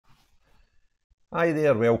Hi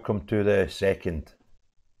there, welcome to the second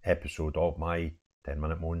episode of my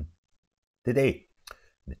 10-minute moan. Today,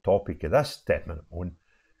 the topic of this 10-minute moan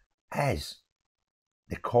is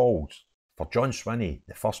the calls for John Swinney,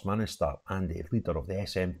 the First Minister and the leader of the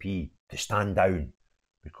SNP, to stand down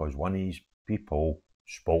because one of his people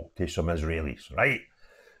spoke to some Israelis, right?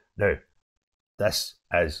 Now, this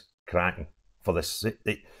is cracking for this.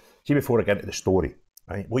 See, before I get into the story,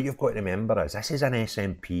 right, what you've got to remember is this is an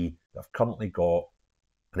SNP that have currently got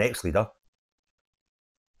an ex-leader,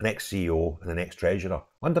 an ex-CEO and an ex-treasurer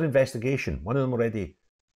under investigation. One of them already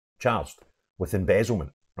charged with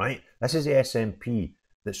embezzlement, right? This is the SNP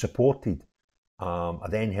that supported a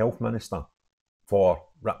then health minister for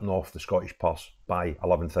ripping off the Scottish purse by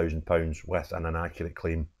 £11,000 with an inaccurate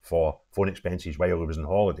claim for phone expenses while he was on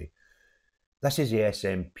holiday. This is the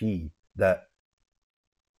SNP that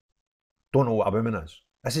don't know what a woman is.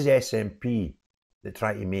 This is the SNP that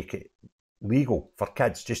try to make it legal for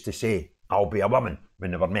kids just to say, I'll be a woman, when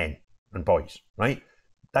they were men and boys, right?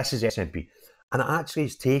 This is the SNP. And it actually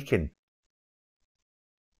is taken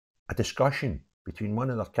a discussion between one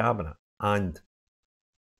of their cabinet and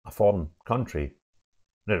a foreign country.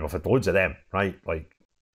 Now, we've had loads of them, right? Like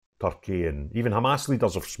Turkey, and even Hamas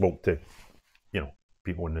leaders have spoke to,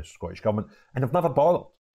 people in the Scottish government, and have never bothered.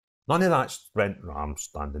 None of that's went, I'm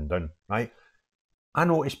standing down, right? I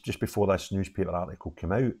noticed just before this newspaper article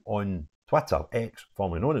came out on Twitter, X,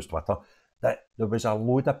 formerly known as Twitter, that there was a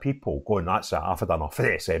load of people going, that's it, I've had enough for the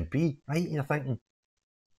SNP, right? And you're thinking,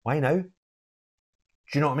 why now? Do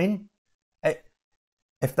you know what I mean?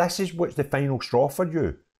 If this is what's the final straw for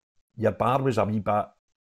you, your bar was a wee bit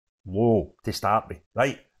low to start with,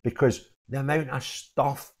 right? Because the amount of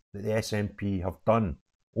stuff that the SNP have done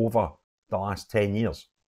over the last 10 years,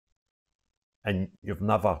 and you've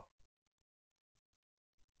never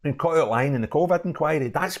been caught out line in the COVID inquiry,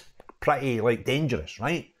 that's pretty dangerous,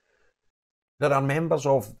 right? There are members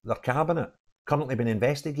of their cabinet currently being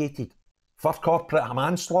investigated for corporate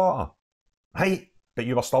manslaughter, right? But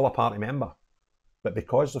you were still a party member. But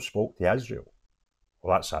because they've spoke to Israel,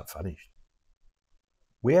 well, that's that finished.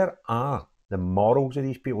 Where are the morals of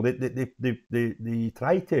these people? They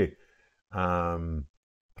try to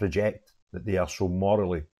project that they are so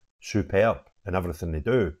morally superb in everything they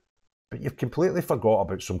do, but you've completely forgot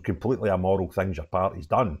about some completely immoral things your party's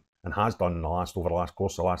done and has done in the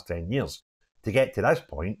course of the last 10 years to get to this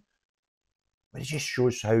point. But it just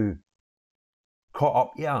shows how caught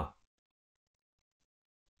up you are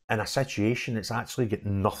in a situation that's actually got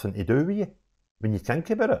nothing to do with you when you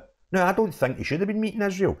think about it. Now, I don't think you should have been meeting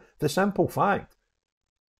Israel. The simple fact,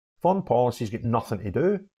 foreign policy's got nothing to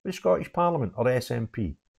do with the Scottish Parliament or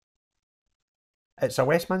SNP. It's a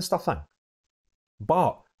Westminster thing.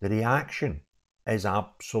 But the reaction is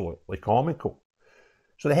absolutely comical.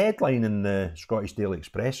 So the headline in the Scottish Daily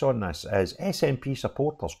Express on this is SNP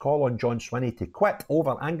supporters call on John Swinney to quit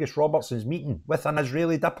over Angus Robertson's meeting with an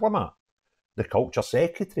Israeli diplomat. The Culture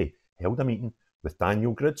Secretary held a meeting with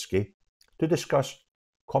Daniela Grudsky to discuss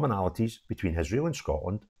commonalities between Israel and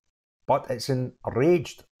Scotland, but it's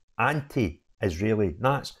enraged anti-Israeli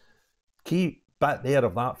Nats. Key bit there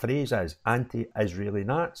of that phrase is anti-Israeli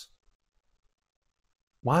Nats.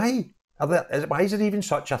 Why? Why is there even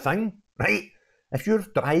such a thing? Right? If you're a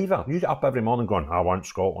driver, you get up every morning going, I want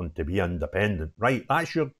Scotland to be independent. Right?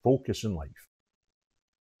 That's your focus in life.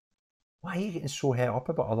 Why are you getting so het up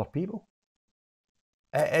about other people?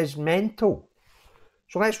 It is mental.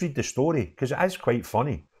 So let's read the story, because it is quite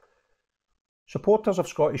funny. Supporters of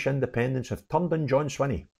Scottish independence have turned on John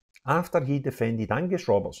Swinney after he defended Angus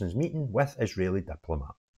Robertson's meeting with Israeli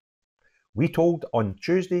diplomat. We told on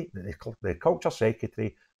Tuesday that the Culture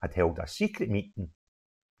Secretary had held a secret meeting.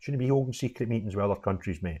 Shouldn't be holding secret meetings with other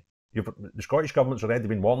countries, mate. The Scottish government's already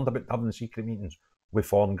been warned about having secret meetings with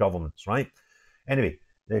foreign governments, right? Anyway,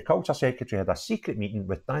 the Culture Secretary had a secret meeting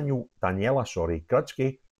with Daniela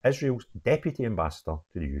Grudsky, Israel's Deputy Ambassador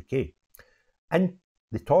to the UK. And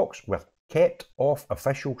the talks were kept off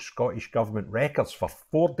official Scottish Government records for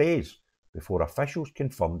 4 days before officials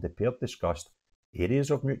confirmed the pair discussed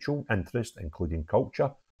areas of mutual interest, including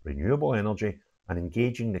culture, renewable energy, and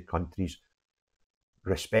engaging the country's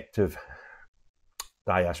respective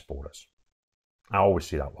diasporas. I always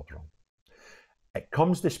say that word wrong. It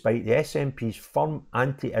comes despite the SNP's firm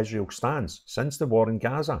anti-Israel stance since the war in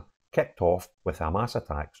Gaza kicked off with Hamas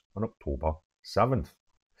attacks on October 7th.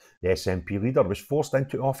 The SNP leader was forced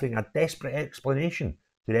into offering a desperate explanation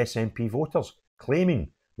to the SNP voters,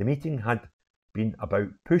 claiming the meeting had been about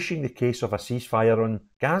pushing the case of a ceasefire on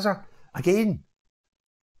Gaza. Again,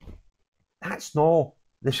 that's not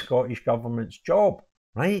the Scottish Government's job,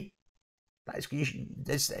 right?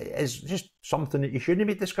 It's just something that you shouldn't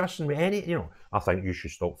be discussing with any, I think you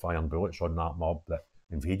should stop firing bullets on that mob that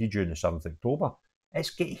invaded you on the 7th of October. It's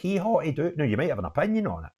get hee-haw to do it. Now, you might have an opinion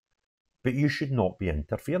on it, but you should not be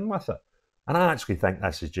interfering with it. And I actually think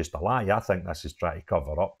this is just a lie. I think this is trying to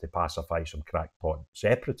cover up to pacify some crackpot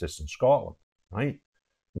separatists in Scotland, right?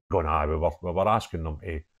 Going, we were asking them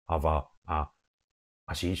to have a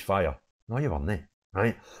ceasefire. No, you weren't,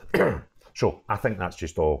 right? So I think that's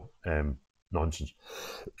just all nonsense.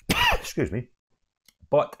 Excuse me.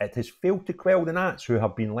 But it has failed to quell the Nats, who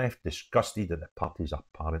have been left disgusted at the party's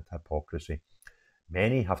apparent hypocrisy.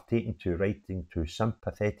 Many have taken to writing to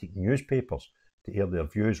sympathetic newspapers to air their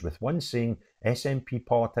views, with one saying SNP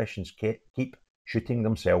politicians keep shooting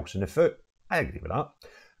themselves in the foot. I agree with that.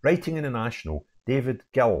 Writing in the National, David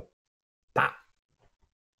Gill,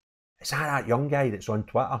 is that young guy that's on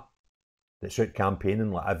Twitter, that's out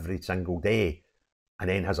campaigning like every single day, and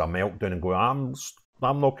then has a meltdown and goes,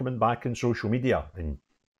 I'm not coming back in social media, and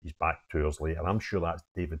he's back 2 years later. I'm sure that's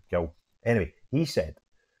David Gill. Anyway, he said,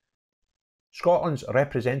 Scotland's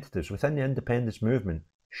representatives within the independence movement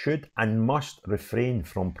should and must refrain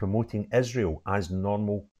from promoting Israel as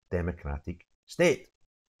normal democratic state.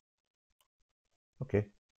 Okay.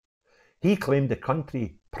 He claimed the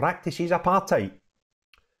country practices apartheid,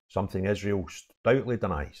 something Israel stoutly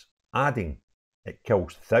denies, adding it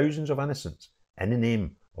kills thousands of innocents in the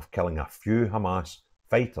name of killing a few Hamas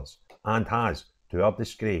fighters and has, to our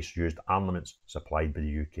disgrace, used armaments supplied by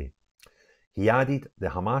the UK. He added the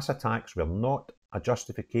Hamas attacks were not a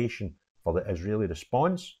justification for the Israeli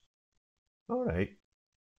response. All right.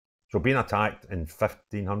 So being attacked and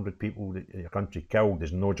 1,500 people in your country killed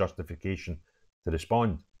is no justification to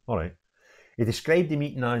respond. All right. He described the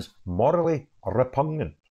meeting as morally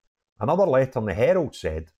repugnant. Another letter in the Herald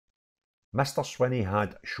said, Mr. Swinney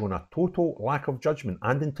had shown a total lack of judgment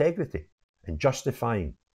and integrity in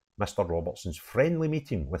justifying Mr. Robertson's friendly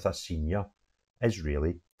meeting with a senior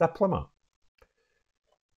Israeli diplomat.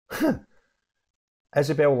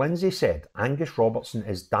 Isabel Lindsay said Angus Robertson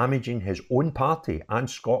is damaging his own party and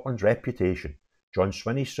Scotland's reputation. John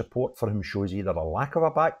Swinney's support for him shows either a lack of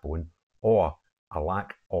a backbone or a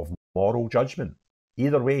lack of moral judgment.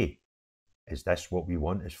 Either way, is this what we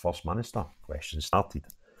want as First Minister? Question started.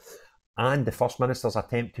 And the First Minister's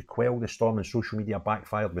attempt to quell the storm on social media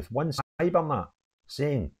backfired, with one cybernat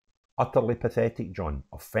saying, utterly pathetic, John,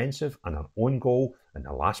 offensive and an own goal in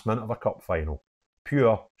the last minute of a cup final.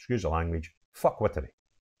 Pure, excuse the language, fuckwittery.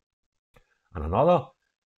 And another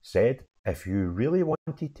said, if you really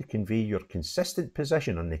wanted to convey your consistent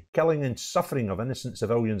position on the killing and suffering of innocent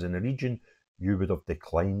civilians in the region, you would have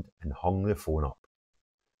declined and hung the phone up.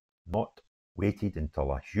 Not waited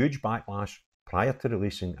until a huge backlash prior to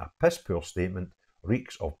releasing a piss-poor statement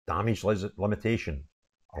reeks of damage limitation.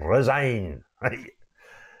 Resign!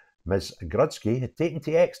 Ms. Grudsky had taken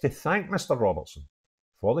to X to thank Mr. Robertson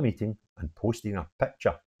for the meeting and posting a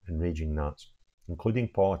picture in Raging Nats, including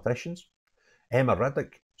politicians. Emma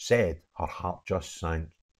Riddick said her heart just sank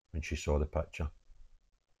when she saw the picture.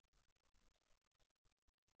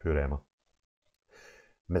 Poor Emma.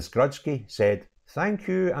 Ms. Grudsky said, thank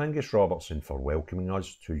you, Angus Robertson, for welcoming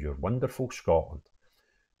us to your wonderful Scotland.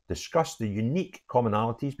 Discussed the unique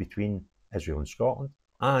commonalities between Israel and Scotland,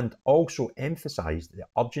 and also emphasised the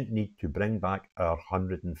urgent need to bring back our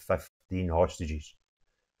 115 hostages.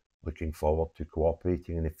 Looking forward to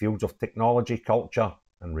cooperating in the fields of technology, culture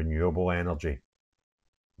and renewable energy.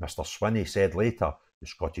 Mr. Swinney said later the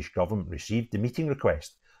Scottish Government received the meeting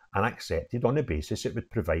request and accepted on the basis it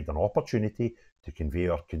would provide an opportunity to convey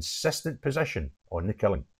our consistent position on the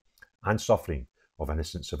killing and suffering of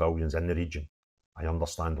innocent civilians in the region. I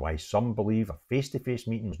understand why some believe a face-to-face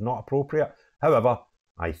meeting was not appropriate. However,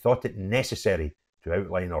 I thought it necessary to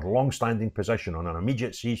outline our long-standing position on an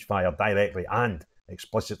immediate ceasefire directly and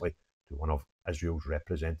explicitly to one of Israel's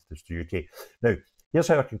representatives to UK. Now, here's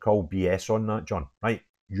how I can call BS on that, John. Right,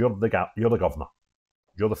 you're the governor.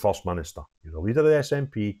 You're the First Minister. You're the leader of the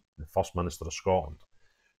SNP, the First Minister of Scotland.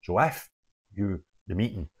 So if the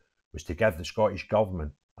meeting was to give the Scottish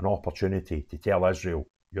Government an opportunity to tell Israel,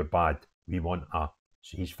 you're bad, we want a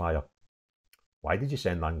ceasefire, why did you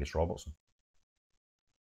send Angus Robertson?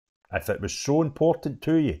 If it was so important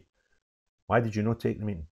to you, why did you not take the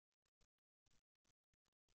meeting?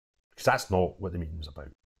 Because that's not what the meeting was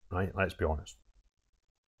about, right? Let's be honest.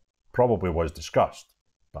 Probably was discussed,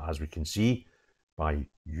 but as we can see by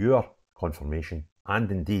your confirmation, and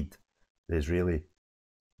indeed the Israeli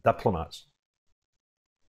diplomats'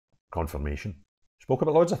 confirmation, spoke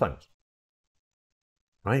about loads of things,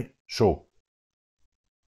 right? So,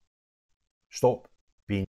 stop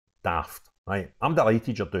being daft. right? I'm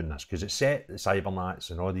delighted you're doing this because it set the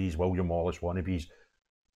cybernats and all these William Wallace wannabes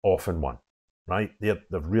off in one, right? They're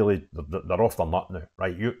off their nut now,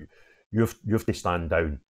 right? You have to stand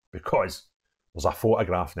down because there's a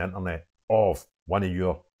photograph on the internet of one of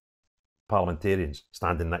your parliamentarians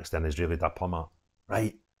standing next to an Israeli diplomat,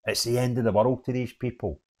 right? It's the end of the world to these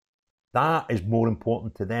people. That is more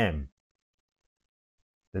important to them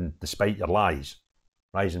than, despite your lies,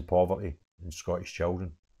 rising poverty in Scottish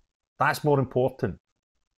children. That's more important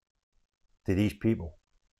to these people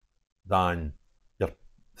than your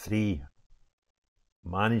three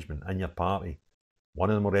management in your party. One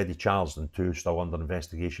of them already charged and two still under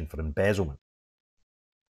investigation for embezzlement.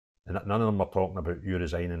 And none of them are talking about you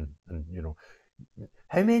resigning. And, you know,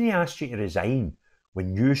 how many asked you to resign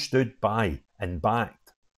when you stood by and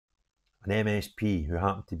backed an MSP who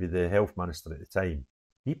happened to be the health minister at the time?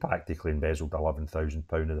 He practically embezzled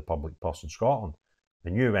 £11,000 of the public purse in Scotland.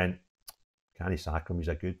 And you went, can't sack him, he's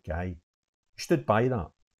a good guy. You stood by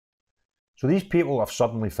that. So these people have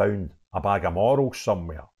suddenly found a bag of morals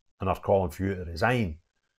somewhere and are calling for you to resign.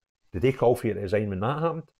 Did they call for you to resign when that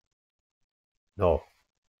happened? No.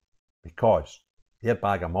 Because their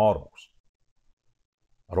bag of morals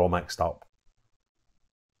are all mixed up,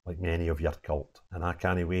 like many of your cult. And I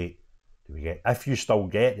can't wait till we get, if you still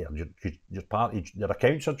get there, your party, your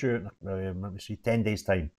accounts are due, let me see, 10 days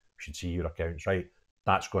time, we should see your accounts, right?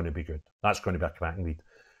 That's going to be good. That's going to be a cracking read.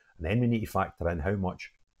 And then we need to factor in how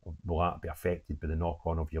much will that be affected by the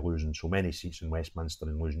knock-on of you losing so many seats in Westminster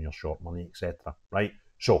and losing your short money, etc. Right?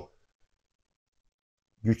 So,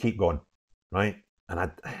 you keep going, right?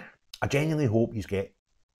 And I genuinely hope you get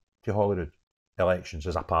to Holyrood elections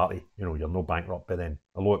as a party. You know, you're no bankrupt by then,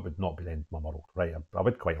 although it would not be the end of my world, right? I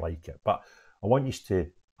would quite like it, but I want you to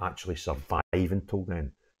actually survive until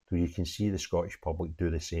then, so you can see the Scottish public do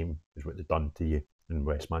the same as what they've done to you in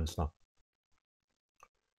Westminster.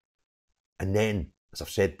 And then, as I've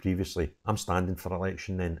said previously, I'm standing for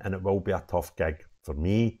election then, and it will be a tough gig for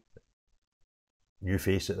me, new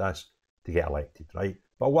face at this, to get elected, right?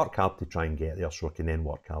 But I'll work hard to try and get there so I can then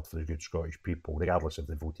work hard for the good Scottish people, regardless if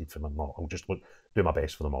they voted for me or not. I'll just do my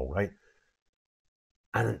best for them all, right?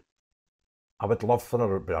 And I would love for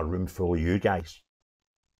a room full of you guys,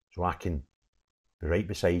 so I can be right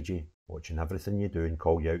beside you, watching everything you do and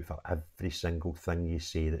call you out for every single thing you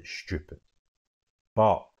say that's stupid.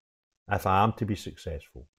 But if I am to be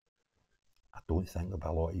successful, I don't think there'll be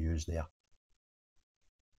a lot of yous there.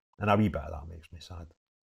 And a wee bit of that makes me sad.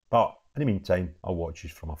 But in the meantime, I'll watch you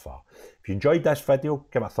from afar. If you enjoyed this video,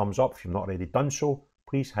 give it a thumbs up. If you've not already done so,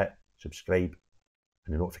 please hit subscribe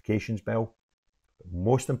and the notifications bell. But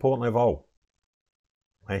most importantly of all,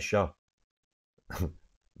 unless you're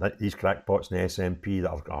these crackpots in the SNP that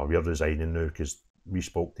are, oh, we're resigning now because we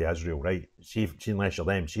spoke to Israel, right? See unless you're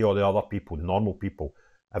them, see all the other people, the normal people,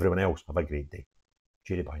 everyone else, have a great day.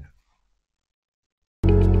 Cheery bye now.